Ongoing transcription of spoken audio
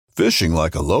Fishing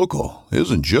like a local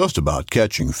isn't just about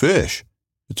catching fish.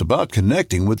 It's about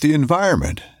connecting with the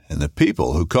environment and the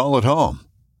people who call it home.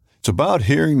 It's about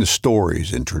hearing the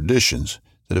stories and traditions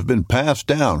that have been passed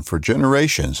down for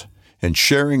generations and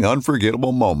sharing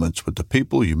unforgettable moments with the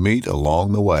people you meet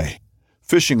along the way.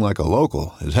 Fishing like a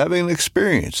local is having an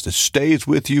experience that stays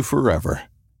with you forever.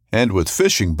 And with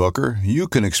Fishing Booker, you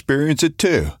can experience it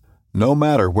too, no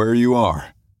matter where you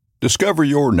are. Discover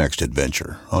your next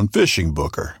adventure on Fishing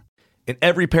Booker. In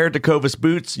every pair of Tecovas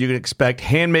boots, you can expect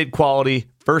handmade quality,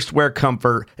 first wear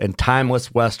comfort, and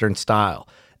timeless Western style.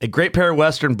 A great pair of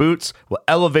Western boots will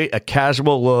elevate a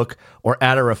casual look or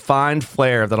add a refined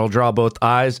flair that'll draw both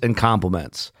eyes and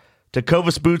compliments.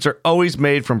 Tecovas boots are always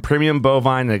made from premium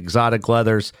bovine and exotic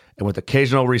leathers, and with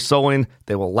occasional resoling,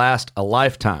 they will last a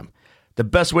lifetime. The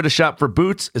best way to shop for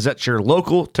boots is at your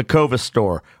local Tecovas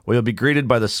store, where you'll be greeted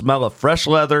by the smell of fresh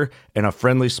leather and a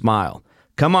friendly smile.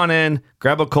 Come on in,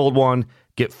 grab a cold one,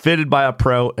 get fitted by a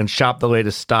pro, and shop the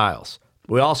latest styles.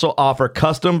 We also offer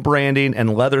custom branding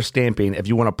and leather stamping if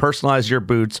you want to personalize your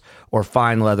boots or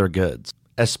fine leather goods.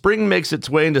 As spring makes its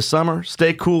way into summer,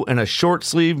 stay cool in a short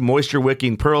sleeve,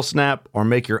 moisture-wicking pearl snap, or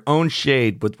make your own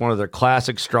shade with one of their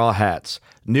classic straw hats,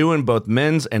 new in both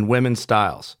men's and women's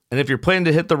styles. And if you're planning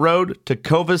to hit the road,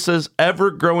 Tecovas'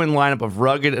 ever-growing lineup of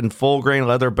rugged and full-grain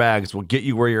leather bags will get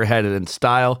you where you're headed in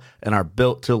style and are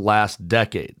built to last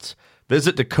decades.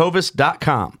 Visit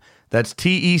tecovas.com. That's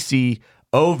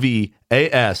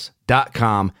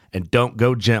TECOVAS.com, and don't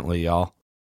go gently, y'all.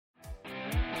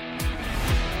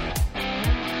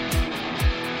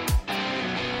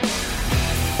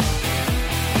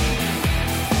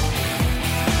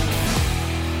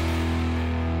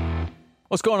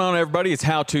 What's going on, everybody? It's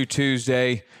How To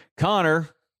Tuesday. Connor,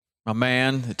 my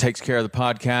man that takes care of the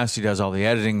podcast. He does all the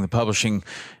editing, the publishing,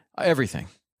 everything.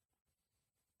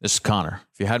 This is Connor.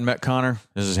 If you hadn't met Connor,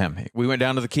 this is him. We went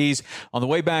down to the Keys. On the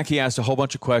way back, he asked a whole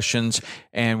bunch of questions,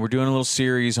 and we're doing a little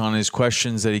series on his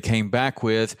questions that he came back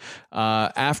with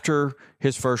after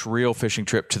his first real fishing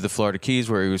trip to the Florida Keys,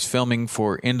 where he was filming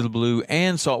for Into the Blue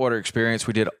and Saltwater Experience.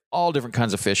 We did all different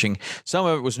kinds of fishing. Some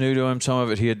of it was new to him. Some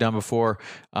of it he had done before.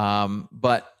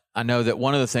 But I know that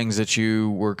one of the things that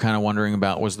you were kind of wondering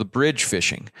about was the bridge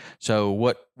fishing. So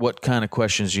what kind of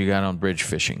questions you got on bridge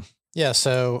fishing? Yeah,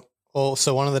 so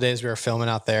one of the days we were filming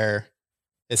out there,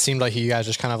 it seemed like you guys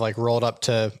just kind of like rolled up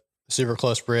to a super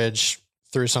close bridge,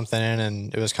 threw something in,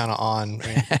 and it was kind of on.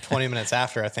 20 minutes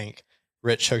after, I think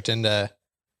Rich hooked into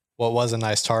what was a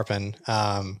nice tarpon.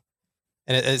 And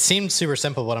it seemed super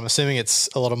simple, but I'm assuming it's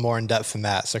a little more in depth than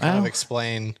that. So kind of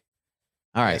explain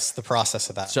the process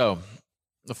of that. So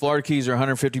the Florida Keys are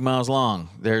 150 miles long.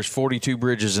 There's 42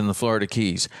 bridges in the Florida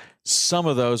Keys. Some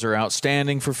of those are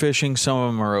outstanding for fishing. Some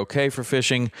of them are okay for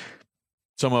fishing.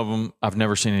 Some of them, I've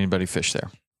never seen anybody fish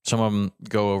there. Some of them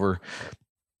go over,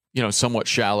 somewhat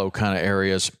shallow kind of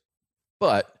areas.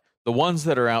 But the ones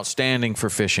that are outstanding for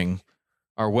fishing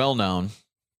are well known.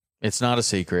 It's not a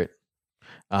secret.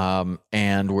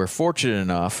 And we're fortunate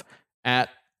enough at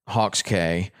Hawks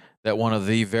Cay that one of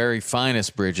the very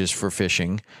finest bridges for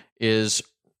fishing is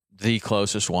the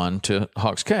closest one to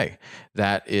Hawks Cay.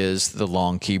 That is the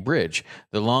Long Key Bridge.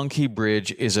 The Long Key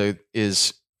Bridge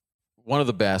is one of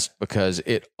the best because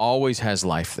it always has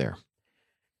life there.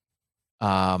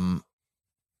 I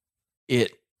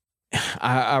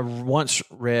once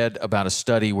read about a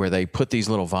study where they put these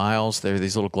little vials, they're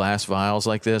these little glass vials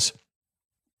like this,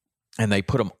 and they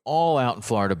put them all out in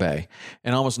Florida Bay,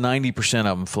 and almost 90%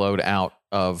 of them flowed out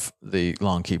of the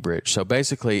Long Key Bridge. So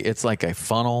basically, it's like a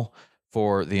funnel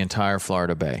for the entire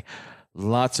Florida Bay.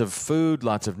 Lots of food,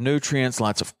 lots of nutrients,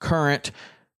 lots of current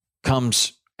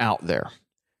comes out there.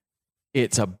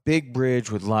 It's a big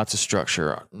bridge with lots of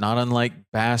structure, not unlike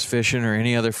bass fishing or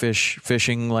any other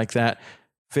fishing like that.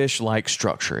 Fish like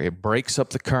structure. It breaks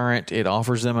up the current. It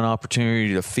offers them an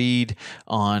opportunity to feed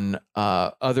on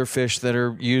other fish that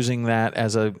are using that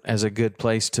as a good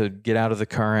place to get out of the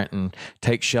current and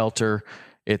take shelter.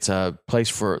 It's a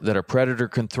place that a predator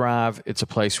can thrive. It's a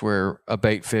place where a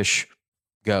bait fish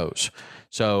goes.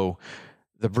 So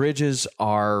the bridges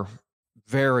are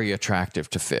very attractive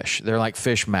to fish. They're like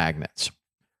fish magnets.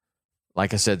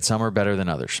 Like I said, some are better than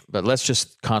others, but let's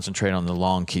just concentrate on the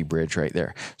Long Key Bridge right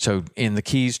there. So in the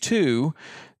Keys too,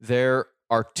 there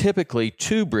are typically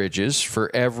 2 bridges for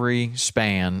every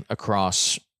span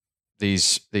across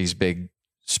these big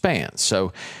spans.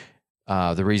 So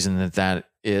the reason that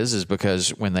is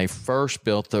because when they first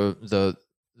built the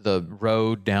the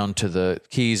road down to the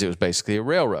Keys, it was basically a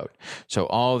railroad. So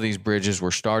all of these bridges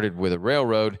were started with a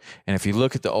railroad. And if you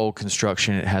look at the old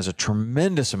construction, it has a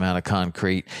tremendous amount of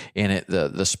concrete in it.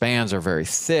 The spans are very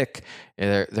thick.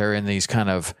 They're in these kind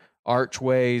of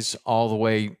archways all the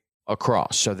way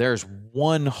across. So there's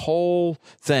one whole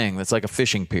thing that's like a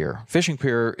fishing pier. Fishing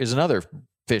pier is another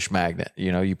fish magnet.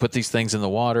 You know, you put these things in the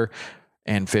water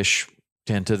and fish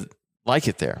tend to like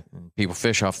it there. People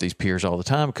fish off these piers all the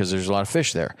time because there's a lot of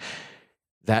fish there.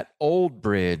 That old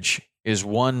bridge is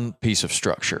one piece of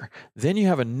structure. Then you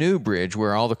have a new bridge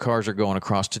where all the cars are going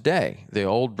across today. The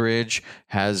old bridge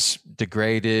has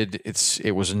degraded.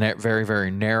 It was very, very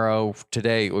narrow.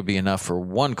 Today it would be enough for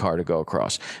one car to go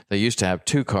across. They used to have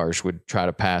two cars would try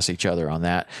to pass each other on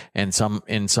that. And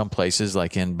in some places,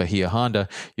 like in Bahia Honda,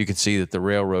 you can see that the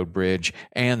railroad bridge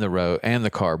and the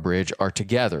car bridge are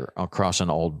together across an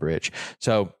old bridge.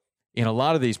 So in a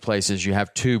lot of these places, you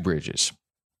have two bridges.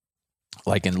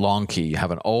 Like in Long Key, you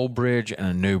have an old bridge and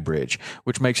a new bridge,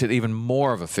 which makes it even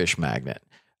more of a fish magnet.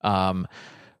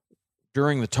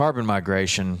 During the tarpon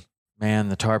migration, man,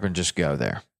 the tarpon just go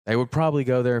there. They would probably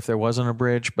go there if there wasn't a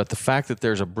bridge, but the fact that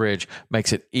there's a bridge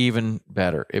makes it even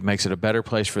better. It makes it a better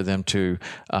place for them to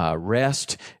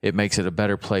rest. It makes it a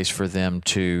better place for them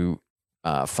to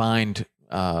find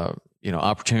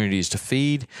opportunities to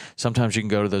feed. Sometimes you can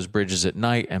go to those bridges at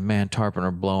night and man, tarpon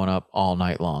are blowing up all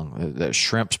night long. There's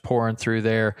shrimps pouring through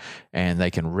there and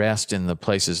they can rest in the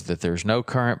places that there's no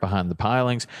current behind the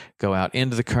pilings, go out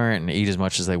into the current and eat as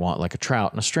much as they want, like a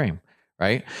trout in a stream,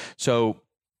 right? So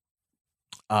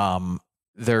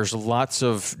there's lots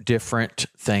of different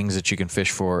things that you can fish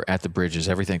for at the bridges,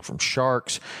 everything from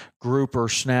sharks, grouper,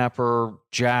 snapper,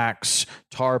 jacks,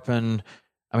 tarpon.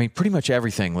 I mean, pretty much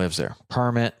everything lives there.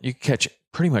 Permit. You can catch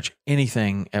pretty much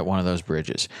anything at one of those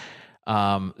bridges.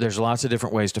 There's lots of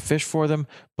different ways to fish for them,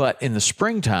 but in the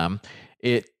springtime,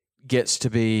 it gets to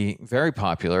be very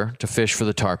popular to fish for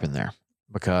the tarpon there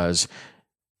because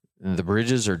the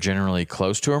bridges are generally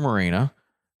close to a marina.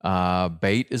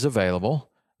 Bait is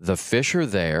available. The fish are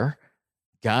there.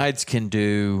 Guides can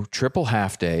do triple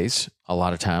half days a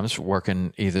lot of times,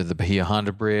 working either the Bahia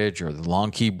Honda Bridge or the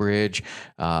Long Key Bridge,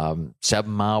 7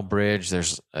 Mile Bridge.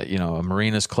 There's a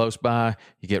marina's close by.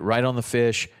 You get right on the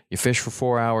fish. You fish for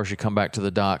 4 hours. You come back to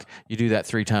the dock. You do that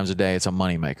 3 times a day. It's a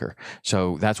moneymaker.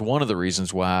 So that's one of the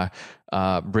reasons why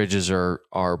bridges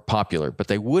are popular. But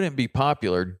they wouldn't be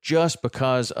popular just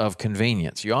because of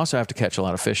convenience. You also have to catch a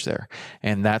lot of fish there,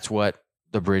 and that's what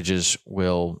the bridges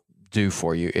will do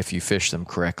for you if you fish them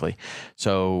correctly.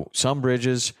 So some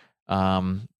bridges,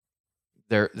 there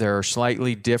are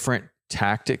slightly different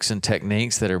tactics and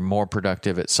techniques that are more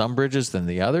productive at some bridges than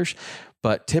the others.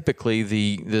 But typically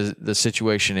the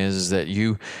situation is that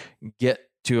you get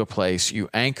to a place, you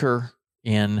anchor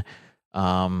in,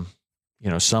 in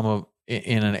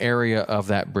an area of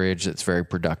that bridge that's very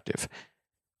productive.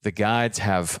 The guides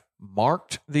have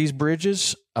marked these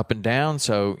bridges up and down,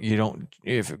 so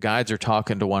if guides are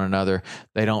talking to one another,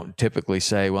 they don't typically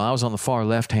say, well, I was on the far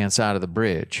left-hand side of the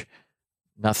bridge.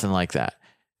 Nothing like that.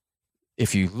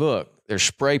 If you look, there's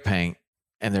spray paint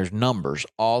and there's numbers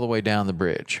all the way down the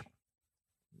bridge.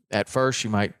 At first, you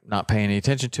might not pay any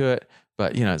attention to it,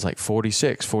 but it's like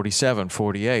 46, 47,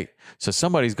 48. So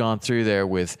somebody's gone through there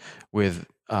with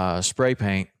spray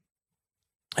paint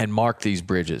and marked these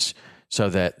bridges, so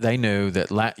that they knew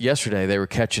that yesterday they were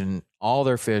catching all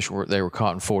their fish, they were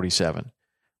caught in 47.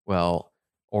 Well,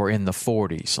 or in the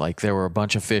 40s, like there were a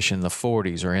bunch of fish in the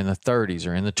 40s or in the 30s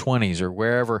or in the 20s or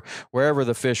wherever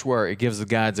the fish were. It gives the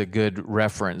guides a good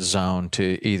reference zone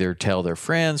to either tell their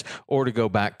friends or to go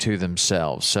back to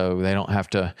themselves. So they don't have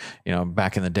to,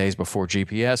 back in the days before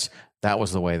GPS, that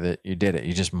was the way that you did it.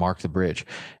 You just marked the bridge.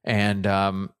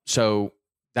 And so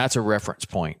that's a reference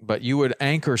point, but you would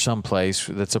anchor someplace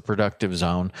that's a productive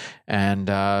zone, and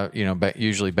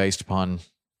usually based upon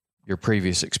your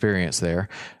previous experience there,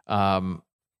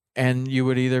 and you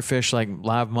would either fish like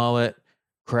live mullet,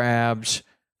 crabs,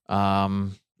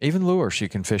 even lures. You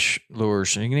can fish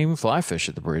lures, and you can even fly fish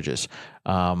at the bridges.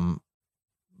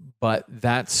 But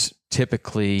that's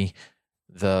typically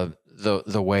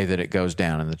the way that it goes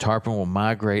down, and the tarpon will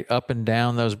migrate up and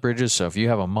down those bridges. So if you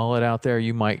have a mullet out there,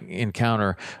 you might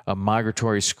encounter a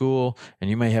migratory school, and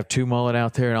you may have 2 mullet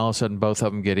out there, and all of a sudden both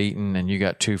of them get eaten, and you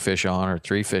got 2 fish on or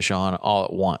 3 fish on all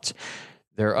at once.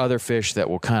 There are other fish that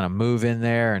will kind of move in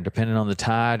there, and depending on the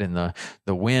tide and the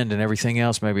wind and everything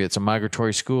else, maybe it's a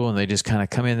migratory school, and they just kind of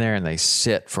come in there and they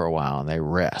sit for a while and they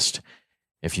rest.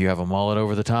 If you have a mullet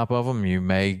over the top of them, you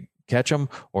may catch them,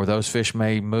 or those fish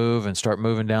may move and start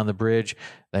moving down the bridge.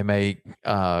 They may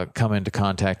come into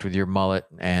contact with your mullet,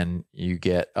 and you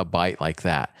get a bite like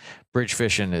that. Bridge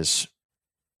fishing is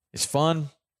fun.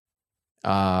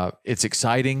 It's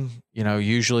exciting.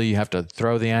 Usually you have to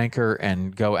throw the anchor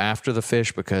and go after the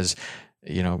fish because,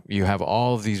 you have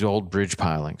all of these old bridge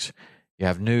pilings. You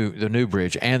have the new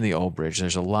bridge and the old bridge.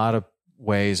 There's a lot of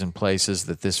ways and places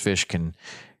that this fish can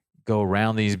go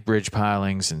around these bridge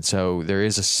pilings. And so there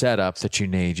is a setup that you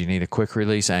need. You need a quick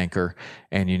release anchor,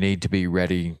 and you need to be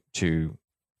ready to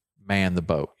man the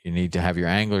boat. You need to have your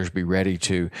anglers be ready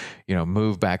to,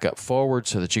 move back up forward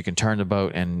so that you can turn the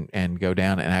boat and go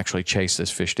down and actually chase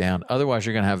this fish down. Otherwise,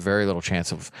 you're going to have very little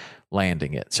chance of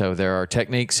landing it. So there are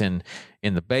techniques in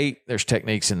the bait, there's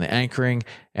techniques in the anchoring,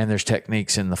 and there's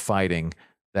techniques in the fighting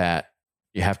that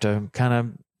you have to kind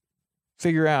of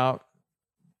figure out.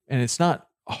 And it's not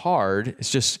hard. It's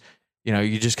just,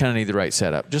 you just kind of need the right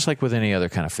setup. Just like with any other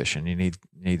kind of fishing, you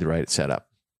need the right setup.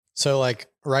 So like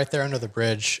right there under the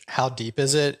bridge, how deep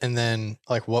is it? And then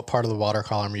like what part of the water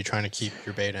column are you trying to keep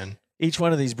your bait in? Each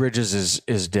one of these bridges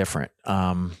is different.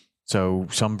 So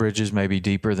some bridges may be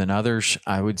deeper than others.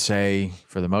 I would say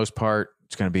for the most part,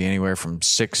 it's going to be anywhere from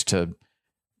 6 to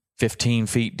 15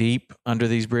 feet deep under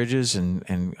these bridges.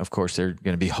 And of course there are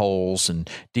going to be holes and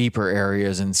deeper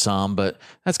areas in some, but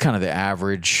that's kind of the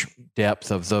average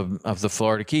depth of the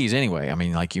Florida Keys anyway. I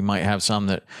mean, like you might have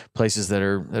some places that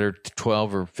are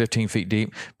 12 or 15 feet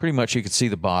deep. Pretty much you could see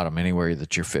the bottom anywhere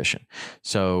that you're fishing.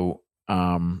 So,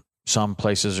 some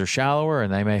places are shallower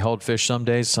and they may hold fish some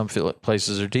days. Some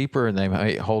places are deeper and they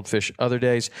may hold fish other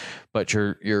days, but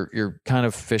you're kind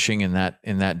of fishing in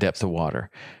that depth of water.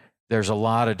 There's a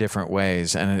lot of different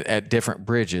ways, and at different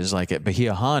bridges, like at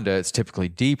Bahia Honda, it's typically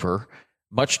deeper,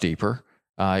 much deeper.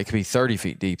 It could be 30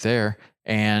 feet deep there,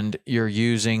 and you're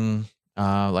using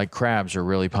like crabs are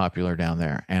really popular down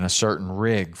there, and a certain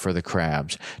rig for the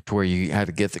crabs to where you had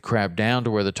to get the crab down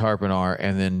to where the tarpon are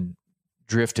and then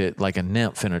drift it like a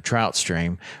nymph in a trout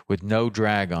stream with no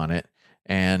drag on it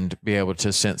and be able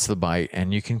to sense the bite.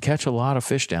 And you can catch a lot of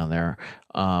fish down there.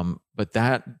 But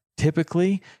that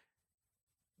typically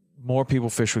more people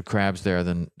fish with crabs there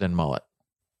than mullet.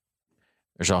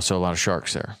 There's also a lot of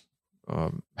sharks there,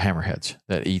 hammerheads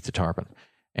that eat the tarpon.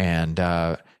 And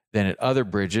then at other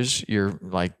bridges,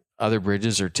 other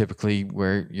bridges are typically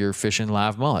where you're fishing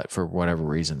live mullet for whatever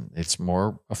reason. It's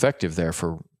more effective there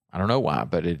I don't know why,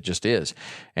 but it just is.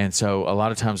 And so a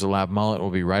lot of times the live mullet will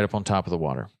be right up on top of the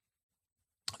water.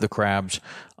 The crabs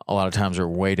a lot of times are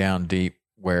way down deep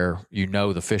where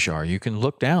the fish are. You can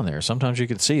look down there. Sometimes you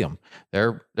can see them.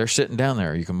 They're sitting down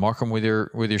there. You can mark them with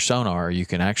your sonar. Or you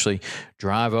can actually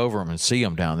drive over them and see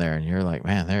them down there. And you're like,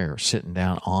 man, they're sitting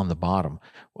down on the bottom.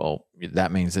 Well,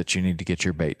 that means that you need to get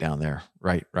your bait down there,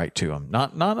 right to them.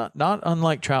 Not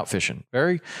unlike trout fishing.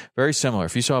 Very, very similar.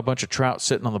 If you saw a bunch of trout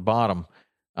sitting on the bottom,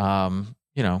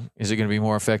 is it going to be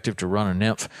more effective to run a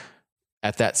nymph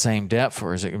at that same depth,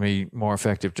 or is it going to be more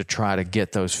effective to try to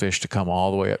get those fish to come all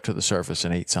the way up to the surface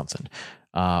and eat something?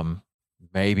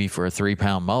 Maybe for a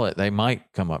 3-pound mullet, they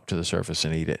might come up to the surface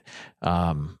and eat it.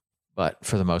 But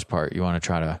for the most part, you want to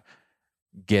try to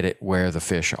get it where the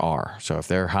fish are. So if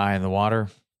they're high in the water,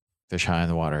 fish high in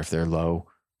the water. If they're low,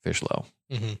 fish low.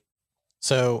 Mm-hmm.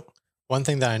 So one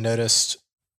thing that I noticed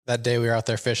that day we were out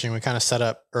there fishing, we kind of set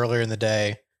up earlier in the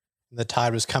day. The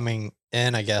tide was coming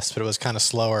in, I guess, but it was kind of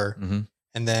slower. Mm-hmm.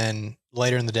 And then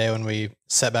later in the day when we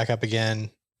set back up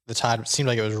again, the tide seemed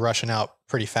like it was rushing out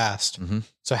pretty fast. Mm-hmm.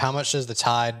 So how much does the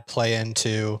tide play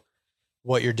into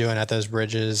what you're doing at those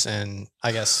bridges? And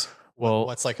I guess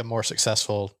what's like a more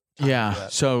successful time? Yeah.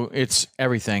 So it's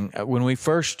everything. When we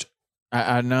first,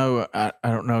 I know, I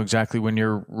don't know exactly when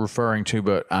you're referring to,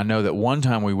 but I know that one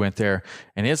time we went there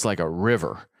and it's like a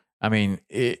river. I mean,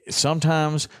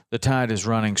 sometimes the tide is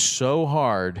running so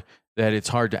hard that it's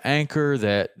hard to anchor,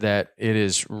 that it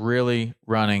is really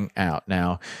running out.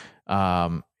 Now,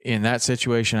 in that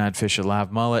situation, I'd fish a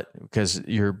live mullet because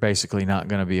you're basically not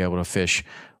going to be able to fish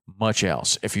much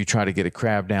else. If you try to get a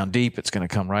crab down deep, it's going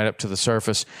to come right up to the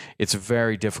surface. It's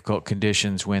very difficult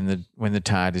conditions when the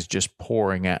tide is just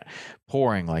pouring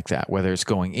like that, whether it's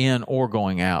going in or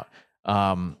going out.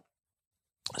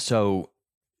 So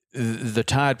the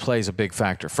tide plays a big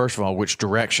factor. First of all, which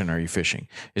direction are you fishing?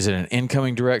 Is it an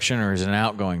incoming direction or is it an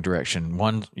outgoing direction?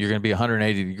 One, you're going to be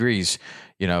 180 degrees,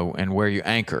 and where you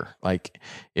anchor. Like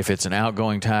if it's an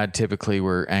outgoing tide, typically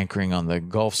we're anchoring on the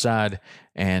Gulf side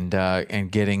and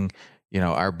getting,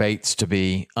 our baits to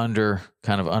be under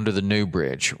the new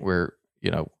bridge where,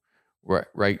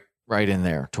 right in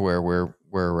there to where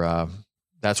we're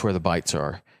that's where the bites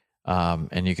are.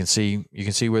 And you can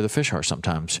see where the fish are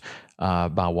sometimes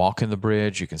by walking the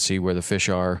bridge. You can see where the fish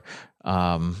are,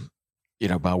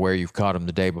 by where you've caught them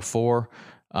the day before.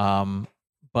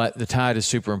 But the tide is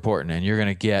super important, and you're going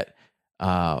to get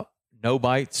no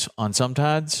bites on some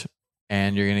tides,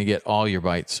 and you're going to get all your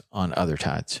bites on other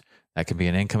tides. That could be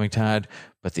an incoming tide,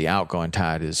 but the outgoing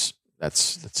tide that's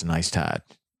a nice tide.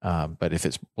 But if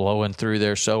it's blowing through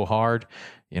there so hard,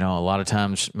 a lot of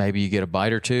times maybe you get a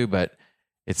bite or two, but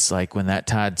it's like when that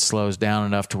tide slows down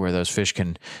enough to where those fish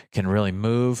can really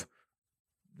move,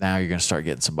 now you're going to start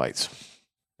getting some bites.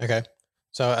 Okay.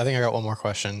 So I think I got one more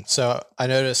question. So I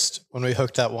noticed when we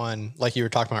hooked that one, like you were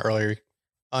talking about earlier,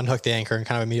 unhook the anchor and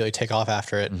kind of immediately take off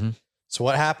after it. Mm-hmm. So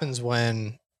what happens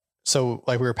like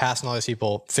we were passing all these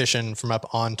people fishing from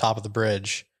up on top of the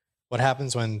bridge. What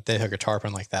happens when they hook a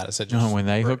tarpon like that? Is it just when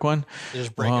they hook one? They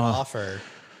just break it off, or?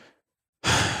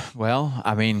 Well,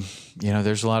 I mean,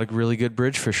 there's a lot of really good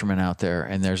bridge fishermen out there,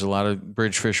 and there's a lot of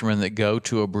bridge fishermen that go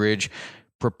to a bridge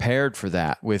prepared for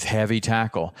that with heavy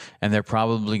tackle, and they're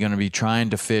probably going to be trying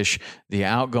to fish the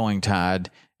outgoing tide,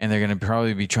 and they're going to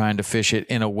probably be trying to fish it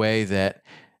in a way that,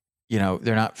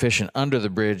 they're not fishing under the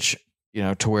bridge,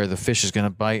 to where the fish is going to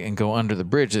bite and go under the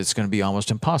bridge. It's going to be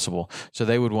almost impossible. So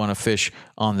they would want to fish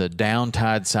on the down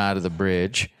tide side of the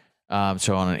bridge.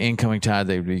 So on an incoming tide,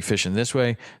 they would be fishing this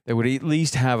way. They would at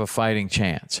least have a fighting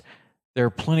chance. There are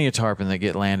plenty of tarpon that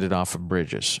get landed off of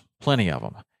bridges, plenty of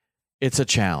them. It's a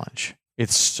challenge.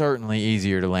 It's certainly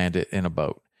easier to land it in a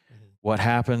boat. Mm-hmm. What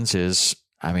happens is,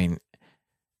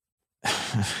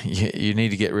 you need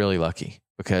to get really lucky,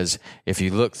 because if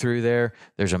you look through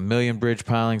there's a million bridge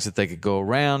pilings that they could go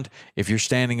around. If you're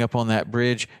standing up on that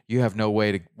bridge, you have no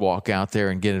way to walk out there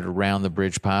and get it around the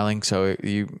bridge piling. So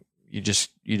you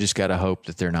just got to hope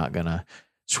that they're not going to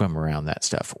swim around that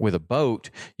stuff. With a boat,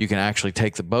 you can actually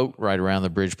take the boat right around the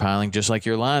bridge piling, just like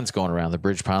your line's going around the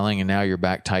bridge piling, and now you're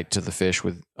back tight to the fish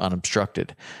with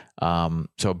unobstructed. So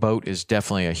a boat is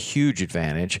definitely a huge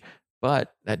advantage,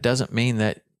 but that doesn't mean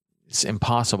that it's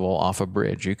impossible off a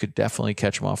bridge. You could definitely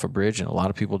catch them off a bridge, and a lot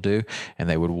of people do, and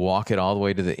they would walk it all the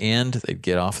way to the end. They'd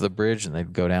get off the bridge and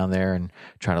they'd go down there and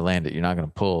try to land it. You're not going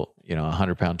to pull,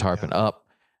 100-pound tarpon up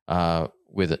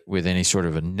with any sort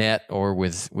of a net or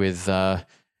with the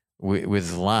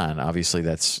line. Obviously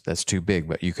that's too big,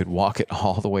 but you could walk it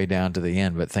all the way down to the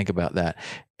end. But think about that.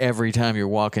 Every time you're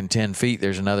walking 10 feet,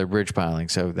 there's another bridge piling.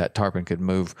 So that tarpon could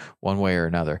move one way or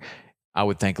another. I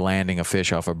would think landing a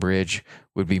fish off a bridge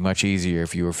would be much easier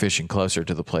if you were fishing closer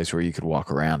to the place where you could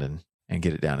walk around and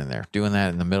get it down in there. Doing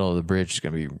that in the middle of the bridge is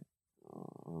going to be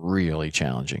really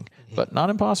challenging, but not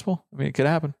impossible. I mean, it could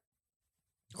happen.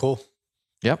 Cool.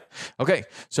 Yep. Okay.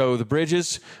 So the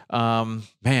bridges,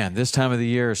 this time of the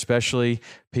year, especially,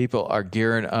 people are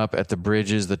gearing up at the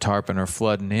bridges. The tarpon are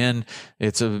flooding in.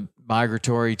 It's a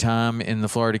migratory time in the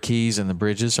Florida Keys, and the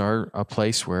bridges are a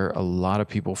place where a lot of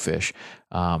people fish.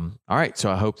 All right.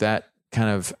 So I hope that kind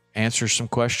of answers some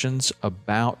questions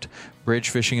about bridge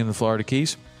fishing in the Florida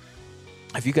Keys.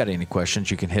 If you got any questions,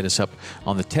 you can hit us up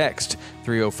on the text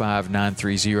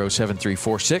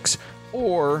 305-930-7346.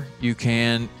 Or you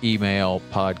can email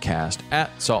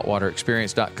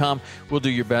podcast@saltwaterexperience.com. We'll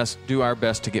do our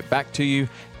best to get back to you.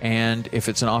 And if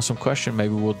it's an awesome question,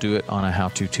 maybe we'll do it on a How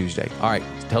To Tuesday. All right.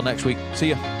 Until next week.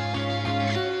 See ya.